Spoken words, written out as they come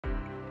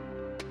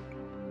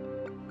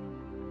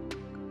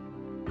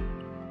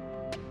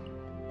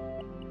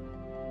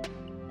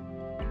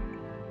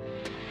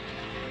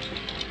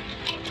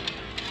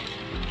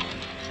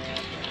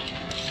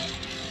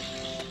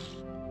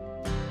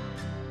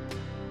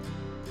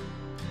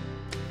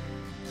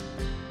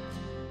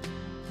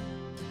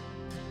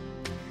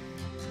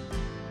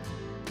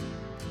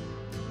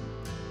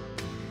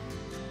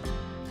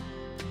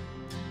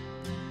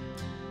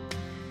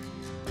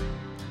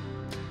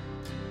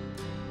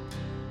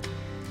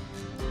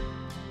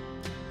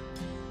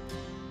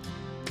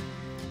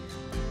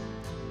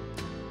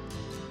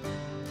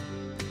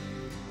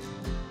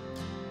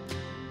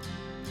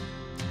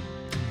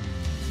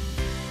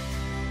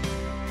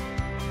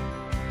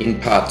In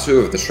part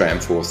 2 of the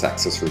SRAM Force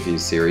AXS review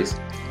series,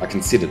 I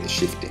considered the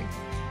shifting.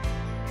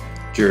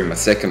 During my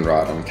second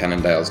ride on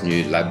Cannondale's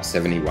new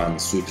Lab71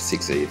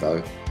 SuperSix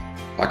Evo,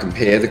 I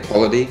compare the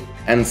quality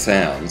and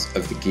sounds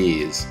of the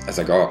gears as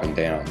I go up and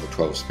down the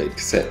 12-speed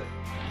cassette.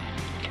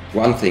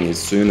 One thing is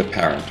soon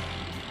apparent: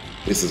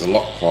 this is a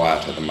lot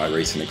quieter than my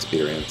recent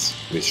experience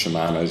with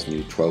Shimano's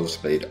new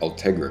 12-speed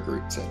Ultegra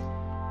Groupset.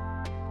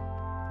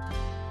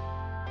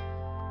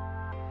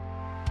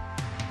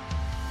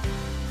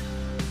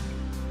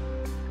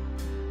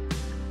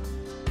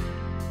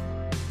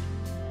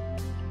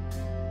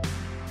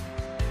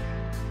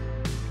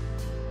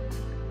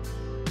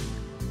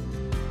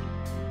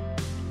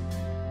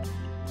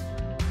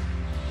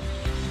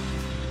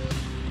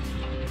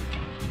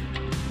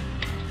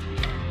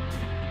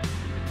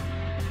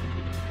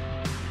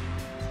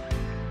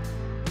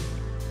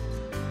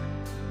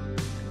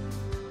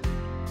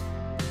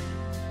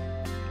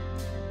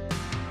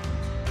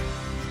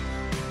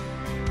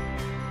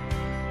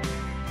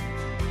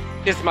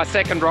 This is my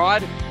second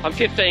ride. I'm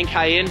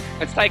 15k in.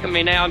 It's taken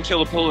me now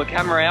until to pull the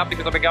camera out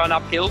because I've been going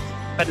uphill,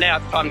 but now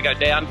it's time to go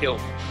downhill.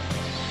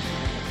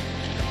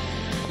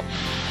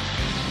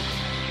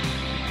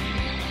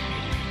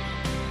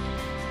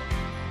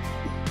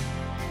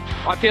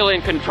 I feel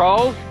in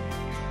control.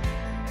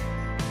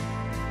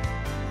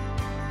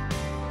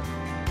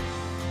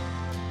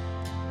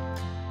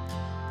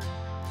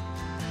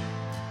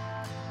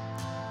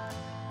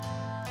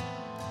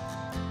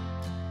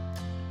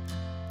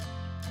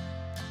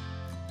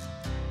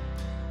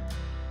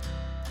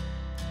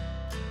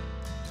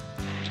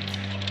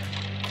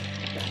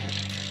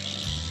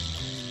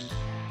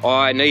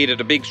 I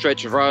needed a big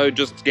stretch of road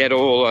just to get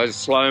all those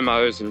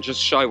slow-mos and just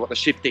show what the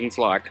shifting's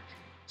like.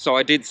 So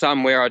I did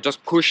some where I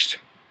just pushed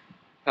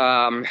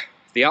the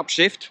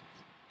upshift,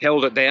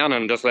 held it down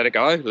and just let it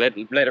go, let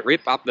it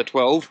rip up the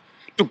 12.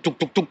 Doop, doop,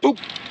 doop, doop, doop.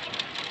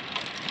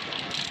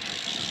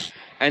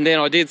 And then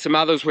I did some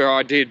others where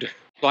I did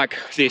like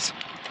this.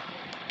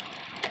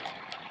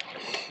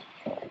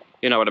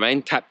 You know what I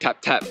mean? Tap,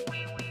 tap, tap.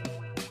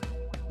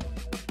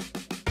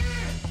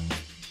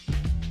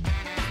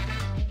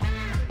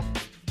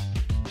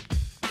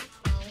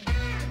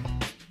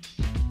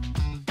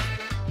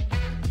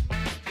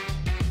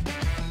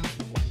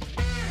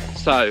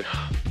 So,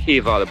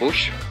 here by the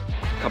bush,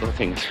 a couple of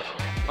things.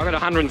 I got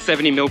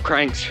 170mm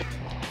cranks.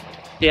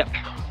 Yep.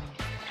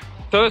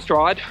 First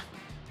ride,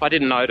 I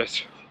didn't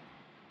notice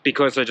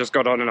because I just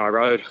got on and I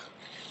rode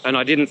and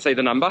I didn't see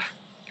the number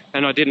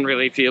and I didn't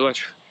really feel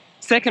it.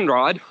 Second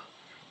ride,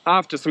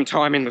 after some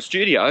time in the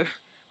studio,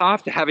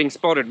 after having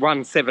spotted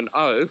 170,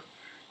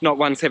 not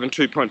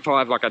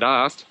 172.5 like I'd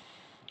asked,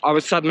 I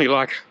was suddenly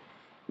like,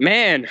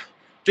 man,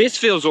 this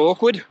feels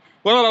awkward.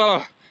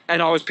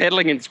 And I was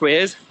pedaling in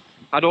squares.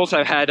 I'd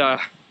also had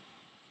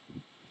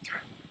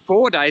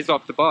 4 days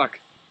off the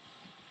bike.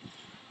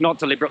 Not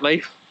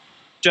deliberately,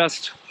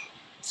 just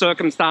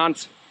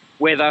circumstance,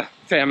 weather,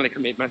 family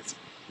commitments.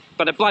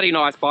 But a bloody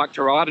nice bike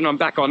to ride and I'm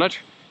back on it,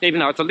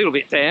 even though it's a little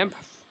bit damp.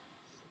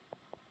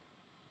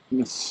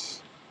 But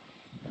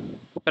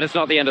it's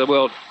not the end of the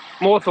world.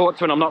 More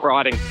thoughts when I'm not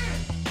riding.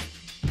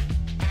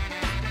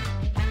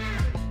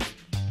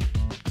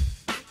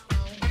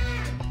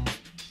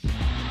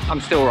 I'm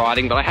still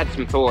riding, but I had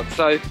some thoughts.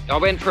 So I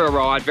went for a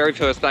ride, very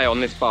first day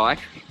on this bike,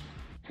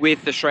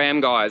 with the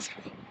SRAM guys.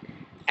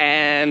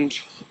 And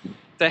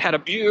they had a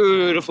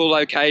beautiful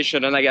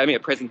location and they gave me a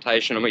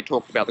presentation and we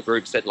talked about the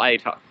group set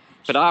later.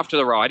 But after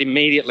the ride,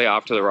 immediately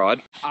after the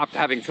ride, after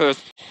having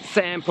first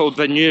sampled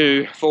the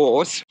new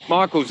Force,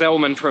 Michael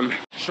Zellman from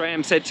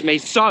SRAM said to me,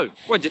 "So,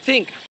 what'd you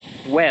think?"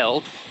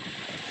 Well,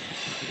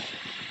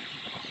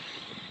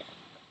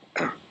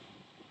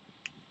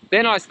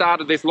 then I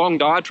started this long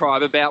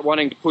diatribe about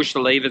wanting to push the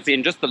levers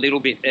in just a little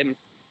bit,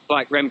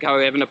 like Remco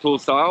Evenepoel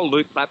style,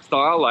 loop lap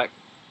style, like,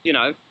 you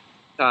know,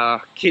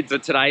 kids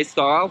of today's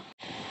style,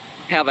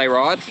 how they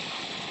ride.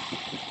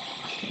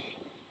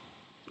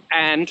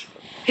 And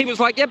he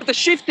was like, yeah, but the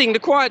shifting, the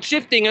quiet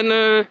shifting and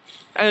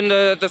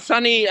the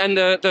sunny and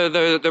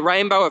the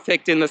rainbow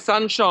effect in the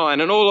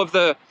sunshine and all of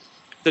the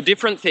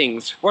different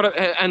things,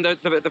 and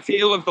the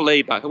feel of the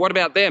lever, what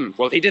about them?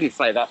 Well, he didn't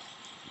say that,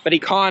 but he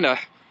kind of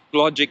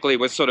logically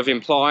was sort of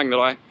implying that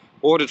I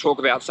ought to talk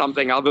about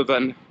something other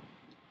than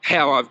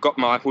how I've got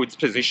my hoods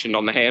positioned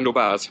on the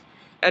handlebars.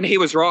 And he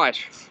was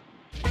right.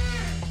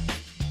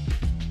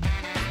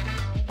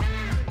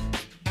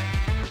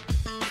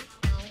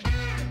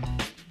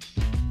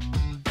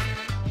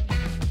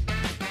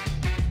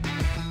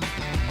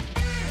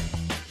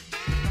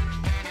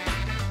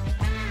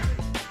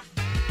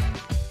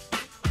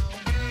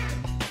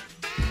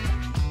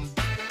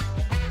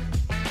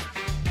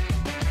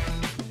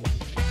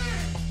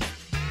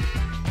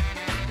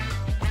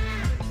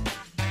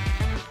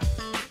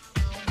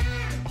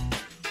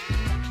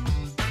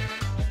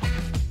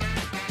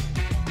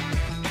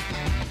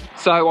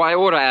 So I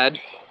ought to add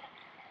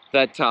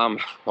that,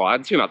 well, I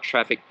had too much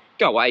traffic.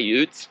 Go away,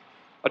 utes.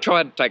 I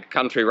tried to take a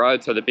country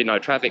road so there'd be no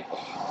traffic.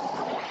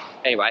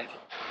 Anyway.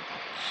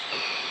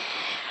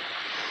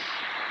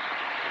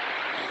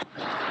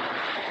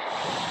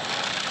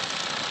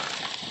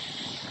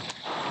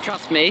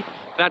 Trust me,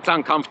 that's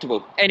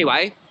uncomfortable.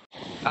 Anyway,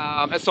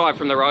 aside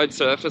from the road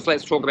surface,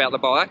 let's talk about the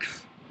bike.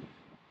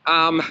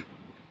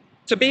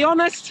 To be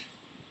honest,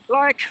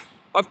 like,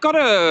 I've got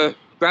a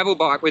gravel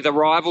bike with a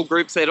rival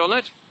group set on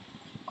it.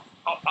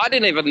 I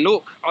didn't even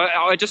look.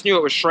 I just knew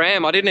it was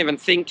SRAM. I didn't even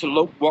think to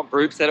look what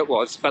group set it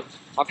was, but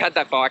I've had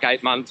that bike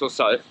 8 months or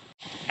so.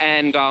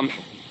 And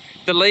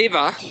the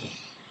lever,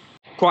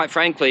 quite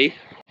frankly,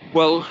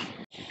 well,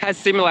 has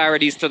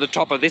similarities to the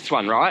top of this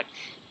one, right?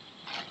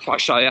 I'll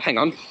show you, hang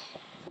on.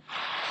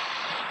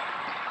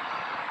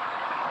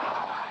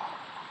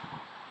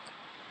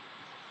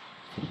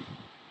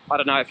 I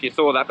don't know if you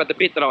saw that, but the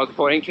bit that I was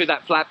pointing to,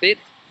 that flat bit,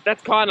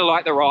 that's kind of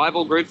like the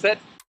rival group set.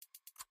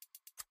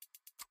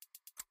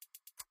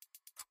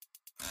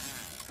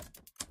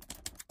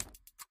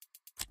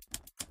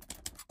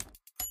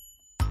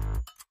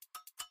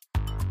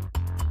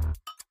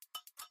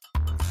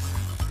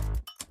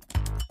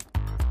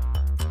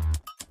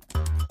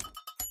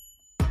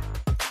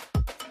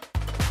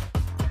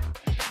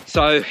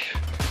 So,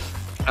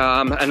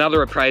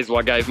 another appraisal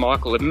I gave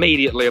Michael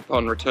immediately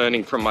upon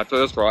returning from my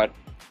first ride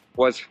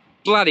was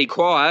bloody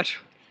quiet,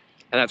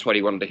 and that's what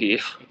he wanted to hear.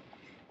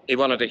 He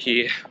wanted to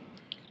hear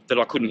that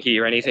I couldn't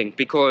hear anything,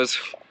 because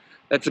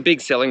that's a big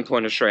selling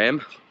point of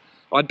SRAM.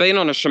 I'd been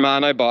on a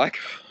Shimano bike,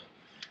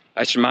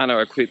 a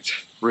Shimano equipped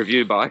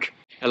review bike,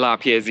 a La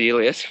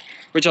Pierre-Zelius,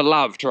 which I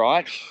loved,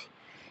 right?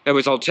 It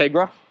was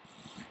Ultegra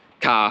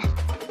car.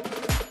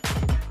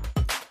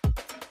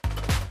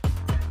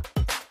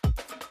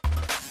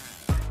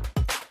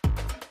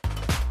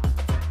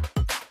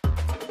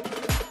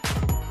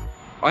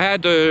 I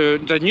had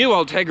the new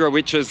Ultegra,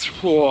 which is,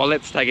 oh,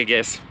 let's take a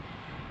guess.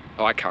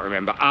 Oh, I can't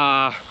remember.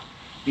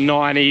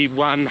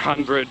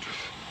 R8100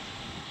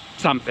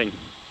 something.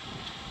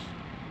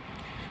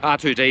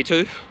 R2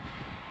 D2,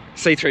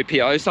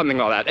 C3PO, something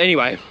like that.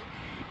 Anyway,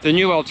 the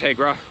new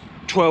Ultegra,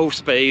 12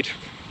 speed,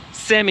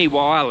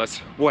 semi-wireless,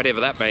 whatever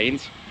that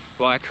means.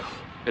 Like,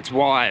 it's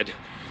wired.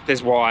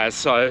 There's wires,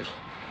 so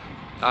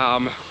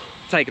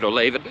take it or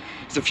leave it.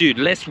 There's a few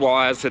less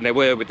wires than there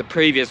were with the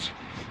previous.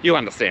 You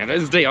understand,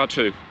 it's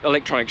Di2,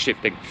 electronic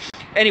shifting.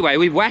 Anyway,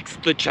 we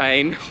waxed the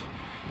chain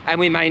and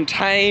we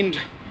maintained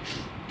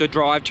the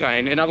drive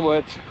chain. In other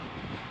words,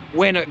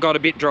 when it got a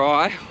bit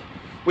dry,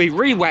 we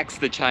re-waxed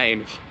the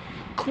chain.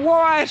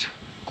 Quiet,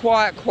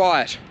 I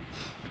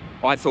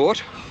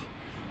thought.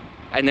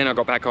 And then I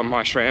got back on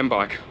my SRAM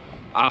bike.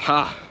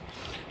 Aha.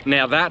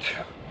 Now that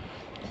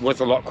was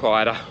a lot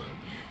quieter,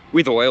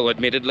 with oil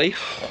admittedly,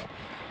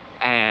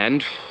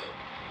 and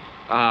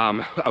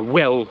a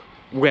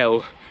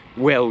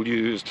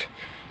well-used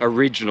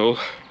original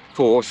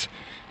Force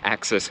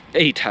AXS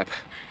ETAP.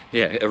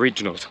 Yeah,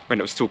 originals, when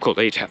it was still called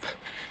ETAP.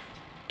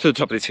 To the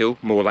top of this hill,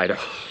 more later.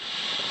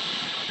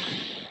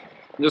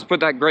 Just put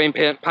that green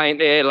paint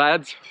there,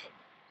 lads.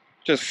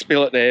 Just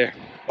spill it there.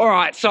 All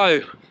right, so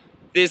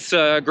this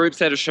group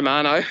set of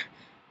Shimano,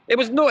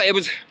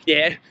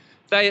 yeah,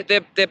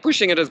 they're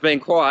pushing it as being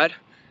quiet,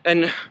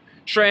 and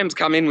SRAM's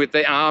come in with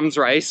the arms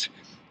race,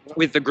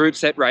 with the group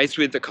set race,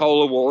 with the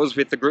cola wars,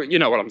 with the group, you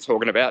know what I'm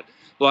talking about.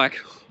 Like,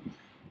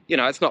 you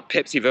know, it's not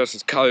Pepsi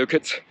versus Coke,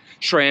 it's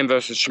SRAM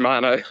versus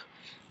Shimano,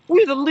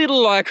 with a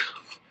little like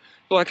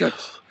a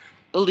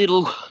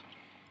little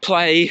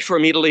play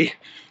from Italy,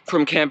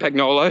 from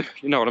Campagnolo,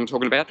 you know what I'm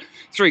talking about.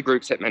 3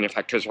 group set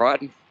manufacturers,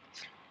 right?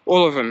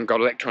 All of them got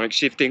electronic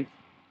shifting.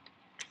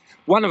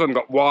 One of them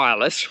got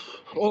wireless,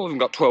 all of them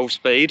got 12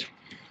 speed,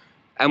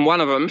 and one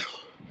of them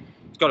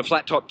has got a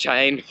flat top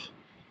chain,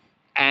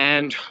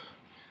 and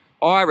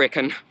I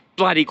reckon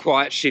bloody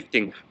quiet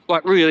shifting,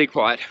 like really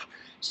quiet.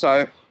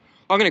 So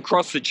I'm going to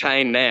cross the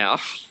chain now,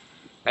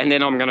 and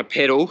then I'm going to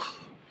pedal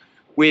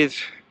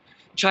with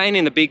chain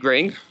in the big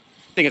ring,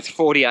 I think it's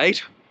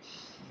 48,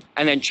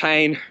 and then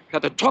chain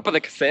at the top of the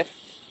cassette,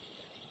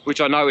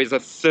 which I know is a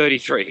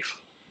 33.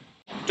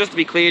 Just to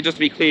be clear,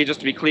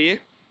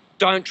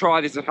 don't try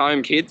this at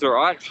home, kids, all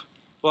right?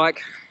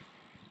 Like,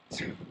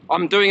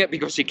 I'm doing it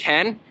because you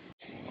can.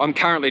 I'm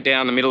currently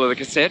down the middle of the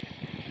cassette.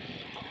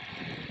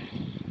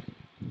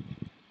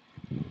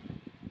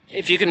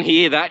 If you can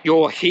hear that,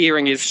 your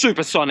hearing is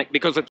supersonic,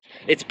 because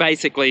it's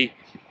basically,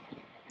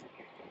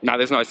 no,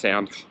 there's no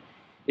sound.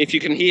 If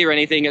you can hear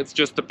anything, it's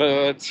just the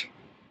birds,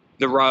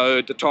 the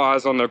road, the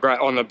tyres on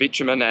the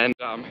bitumen, and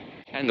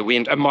the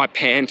wind, and my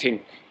panting.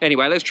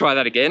 Anyway, let's try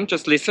that again.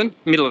 Just listen,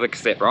 middle of the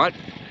cassette, right?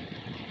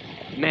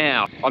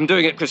 Now, I'm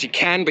doing it because you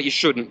can, but you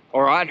shouldn't,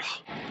 all right?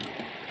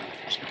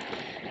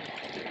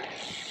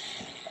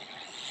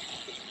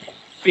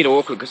 Bit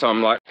awkward because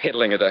I'm like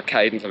pedaling at a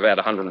cadence of about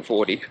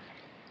 140.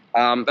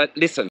 But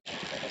listen.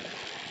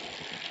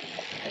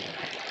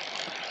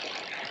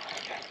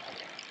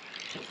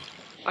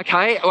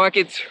 Okay, like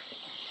it's,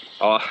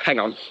 oh, hang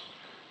on.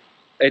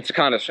 It's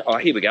kind of, oh,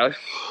 here we go.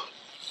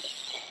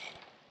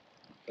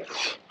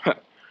 I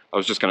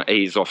was just going to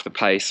ease off the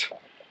pace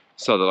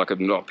so that I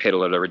could not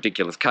pedal at a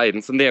ridiculous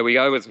cadence. And there we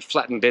go, it's a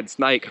flat and dead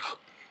snake.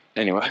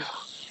 Anyway,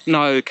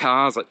 no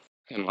cars at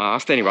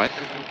last. Anyway.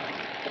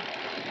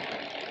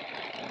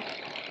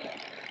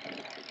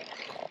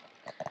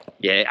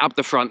 Yeah, up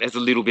the front, there's a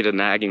little bit of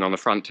nagging on the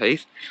front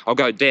teeth. I'll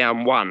go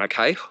down one,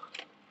 okay?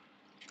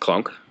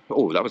 Clonk.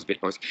 Oh, that was a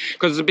bit noisy.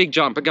 Because it's a big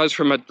jump. It goes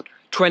from a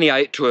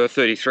 28 to a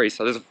 33,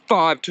 so there's a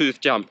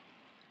 5-tooth jump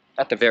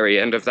at the very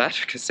end of that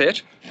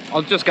cassette.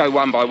 I'll just go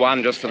one by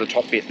one just for the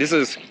top bit. This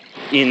is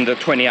in the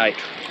 28.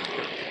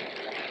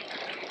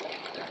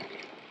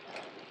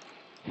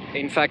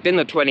 In fact, in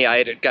the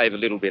 28, it gave a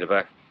little bit of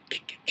a...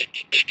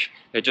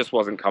 It just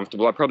wasn't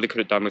comfortable. I probably could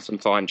have done with some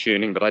fine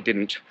tuning, but I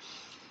didn't.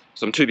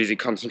 So I'm too busy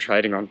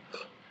concentrating on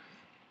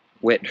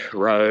wet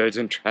roads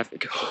and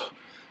traffic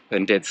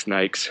and dead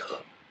snakes.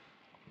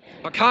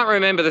 I can't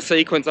remember the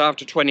sequence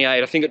after 28.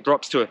 I think it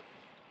drops to a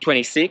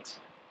 26,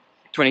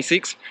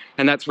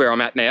 and that's where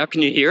I'm at now.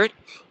 Can you hear it?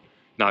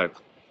 No,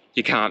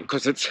 you can't,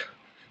 because it's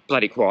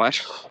bloody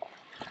quiet.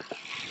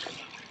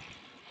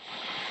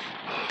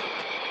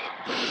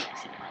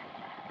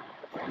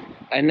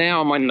 And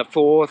now I'm on the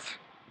fourth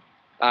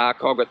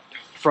cog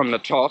from the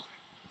top,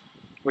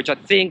 which I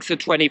think's a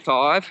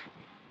 25.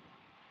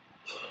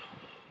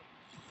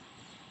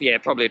 Yeah,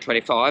 probably a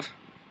 25.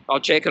 I'll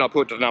check and I'll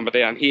put the number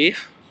down here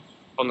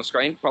on the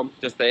screen,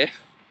 just there.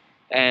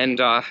 And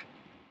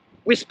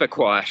whisper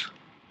quiet.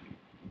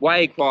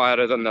 Way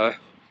quieter than the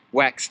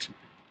waxed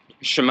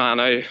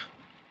Shimano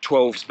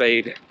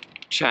 12-speed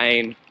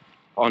chain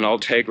on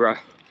Ultegra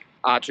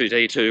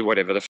R2D2,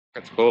 whatever the f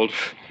it's called.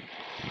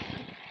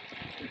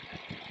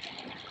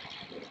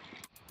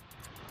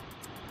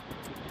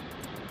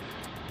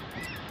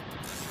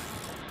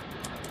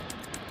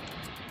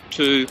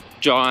 Two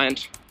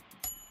giant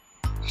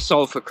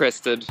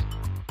sulphur-crested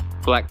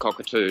black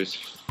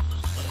cockatoos.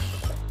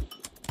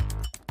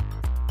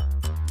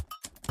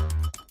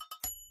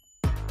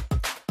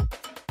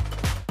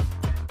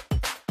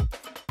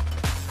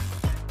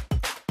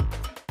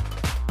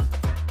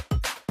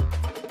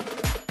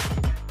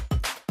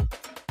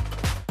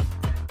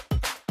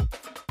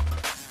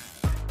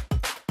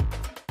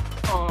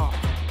 Oh.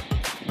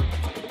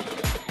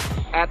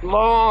 At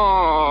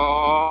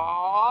long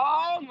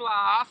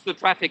last, the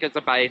traffic has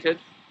abated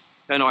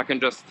and I can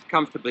just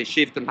comfortably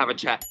shift and have a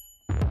chat.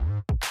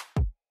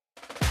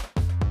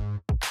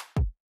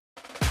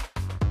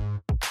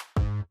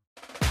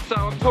 So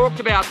I've talked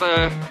about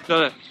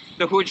the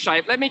hood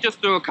shape. Let me just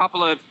do a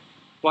couple of,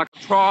 like,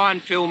 try and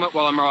film it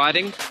while I'm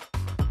riding.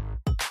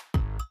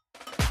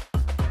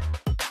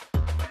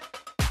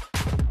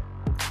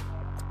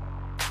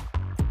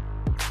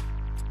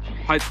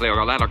 Hopefully I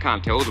got that, I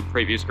can't tell, the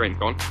preview screen's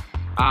gone.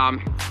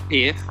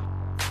 Here.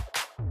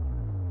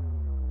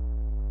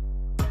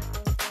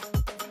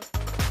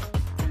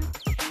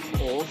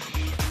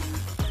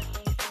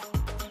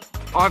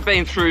 I've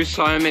been through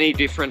so many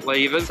different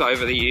levers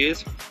over the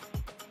years,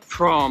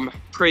 from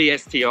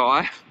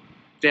pre-STI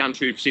down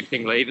to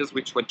shifting levers,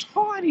 which were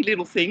tiny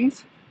little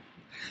things.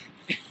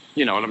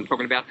 You know what I'm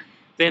talking about.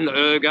 Then the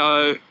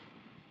ergo,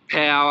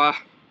 power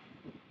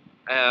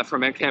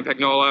from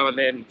Campagnolo, and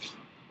then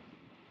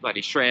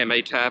bloody SRAM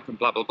ETAP and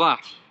blah, blah, blah.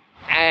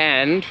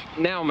 And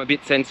now I'm a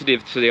bit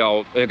sensitive to the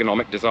old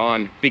ergonomic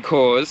design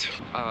because,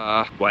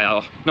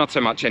 well, not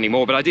so much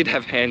anymore, but I did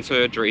have hand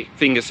surgery,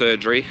 finger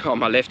surgery on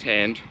my left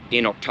hand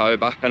in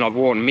October, and I've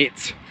worn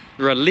mitts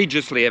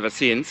religiously ever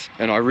since,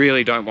 and I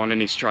really don't want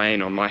any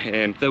strain on my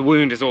hand. The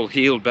wound is all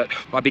healed, but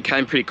I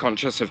became pretty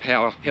conscious of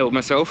how I held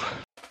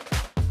myself.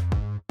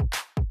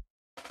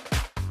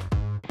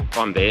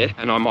 I'm there,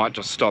 and I might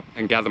just stop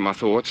and gather my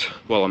thoughts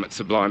while I'm at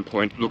Sublime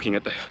Point looking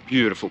at the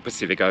beautiful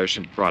Pacific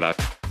Ocean. Righto.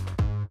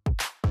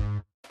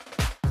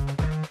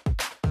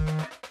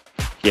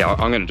 Yeah,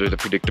 I'm going to do the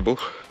predictable.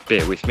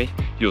 Bear with me.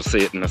 You'll see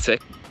it in a sec.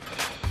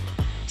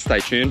 Stay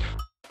tuned.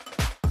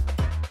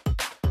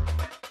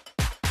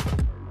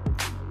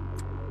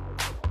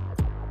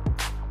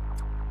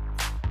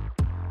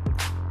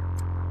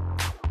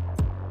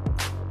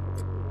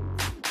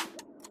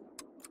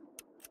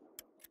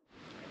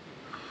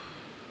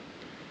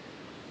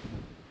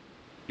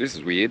 This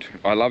is weird.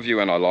 I love you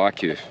and I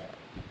like you.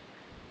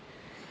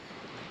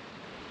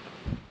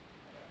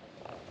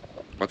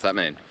 What's that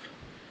mean?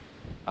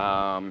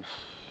 I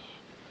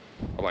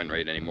won't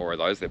read any more of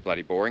those, they're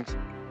bloody boring.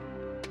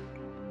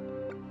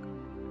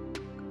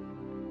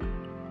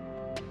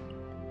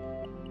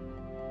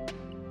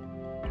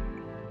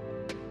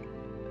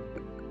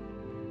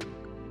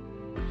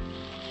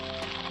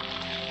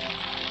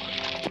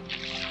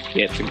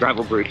 Yeah, it's a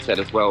gravel Groupset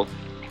as well.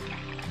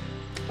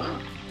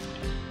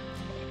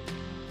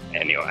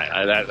 Anyway,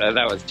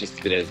 that was just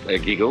a bit of a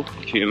giggle,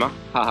 humour.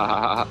 Ha ha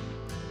ha ha.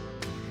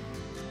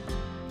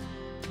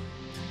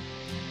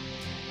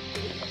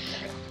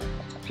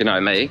 You know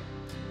me,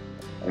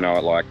 you know I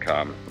like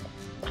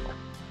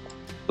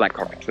black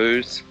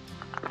cockatoos,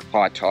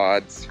 high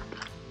tides,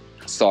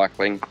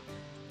 cycling,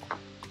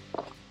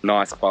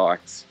 nice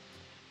bikes,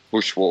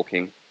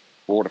 bushwalking,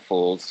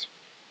 waterfalls,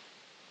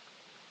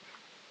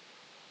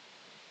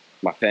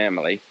 my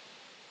family,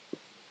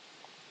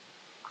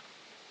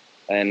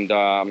 and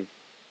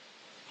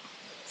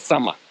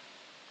summer.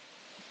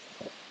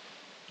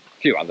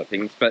 A few other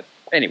things, but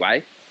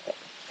anyway.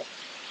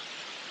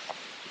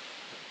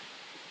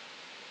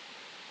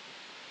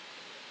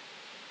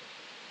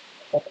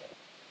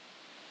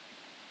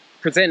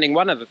 presenting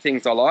one of the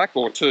things I like,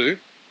 or two.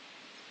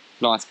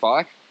 Nice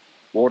bike,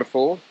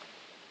 waterfall,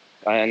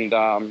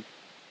 and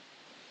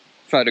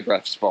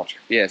photograph spot,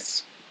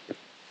 yes.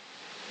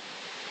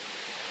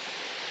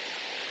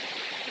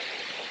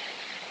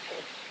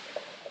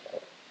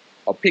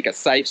 I'll pick a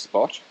safe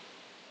spot,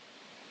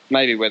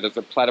 maybe where there's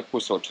a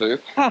platypus or two,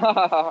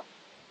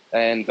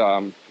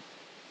 and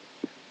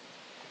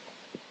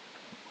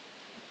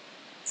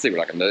see what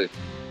I can do.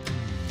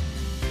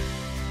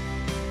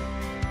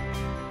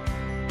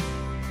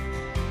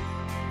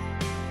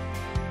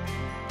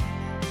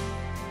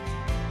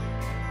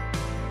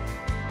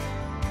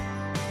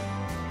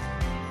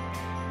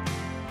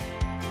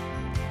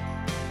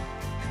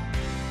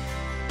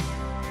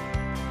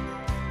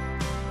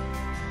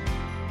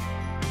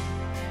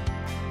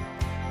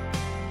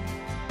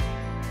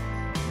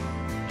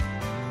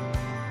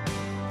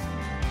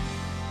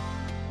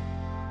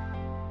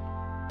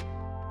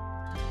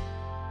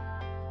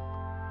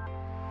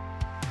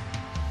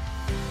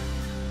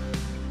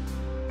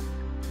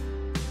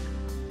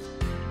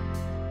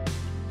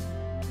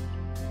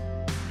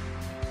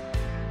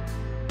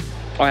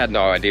 I had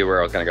no idea where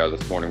I was going to go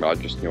this morning, but I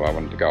just knew I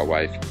wanted to go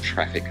away from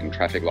traffic and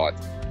traffic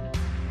lights.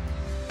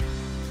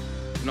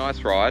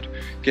 Nice ride,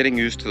 getting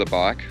used to the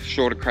bike.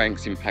 Shorter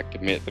cranks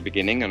impacted me at the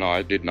beginning and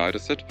I did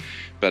notice it,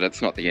 but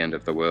it's not the end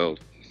of the world.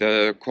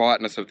 The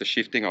quietness of the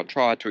shifting, I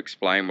tried to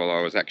explain while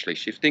I was actually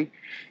shifting.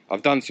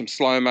 I've done some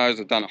slow-mos,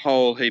 I've done a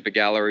whole heap of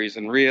galleries,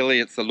 and really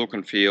it's the look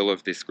and feel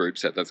of this group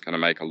set that's going to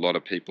make a lot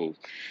of people,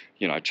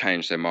 you know,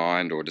 change their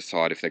mind or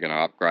decide if they're going to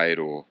upgrade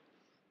or,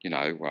 you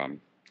know,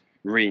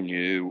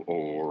 renew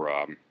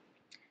or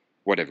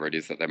whatever it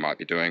is that they might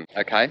be doing.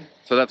 Okay,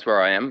 so that's where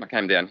I am. I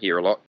came down here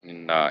a lot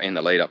in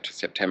the lead up to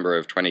September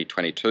of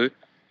 2022,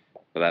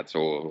 but that's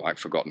all like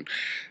forgotten.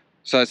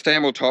 So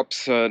Stanwell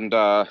tops and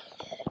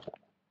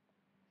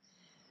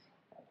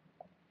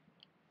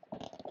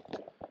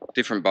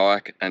different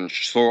bike, and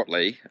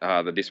shortly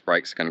the disc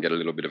brakes are going to get a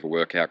little bit of a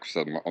workout because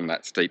I'm on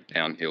that steep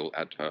downhill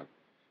at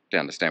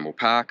down to Stanwell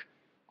Park,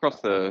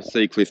 across the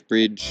Sea Cliff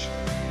Bridge,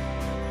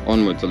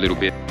 onwards a little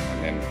bit,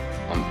 and then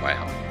on the way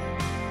home.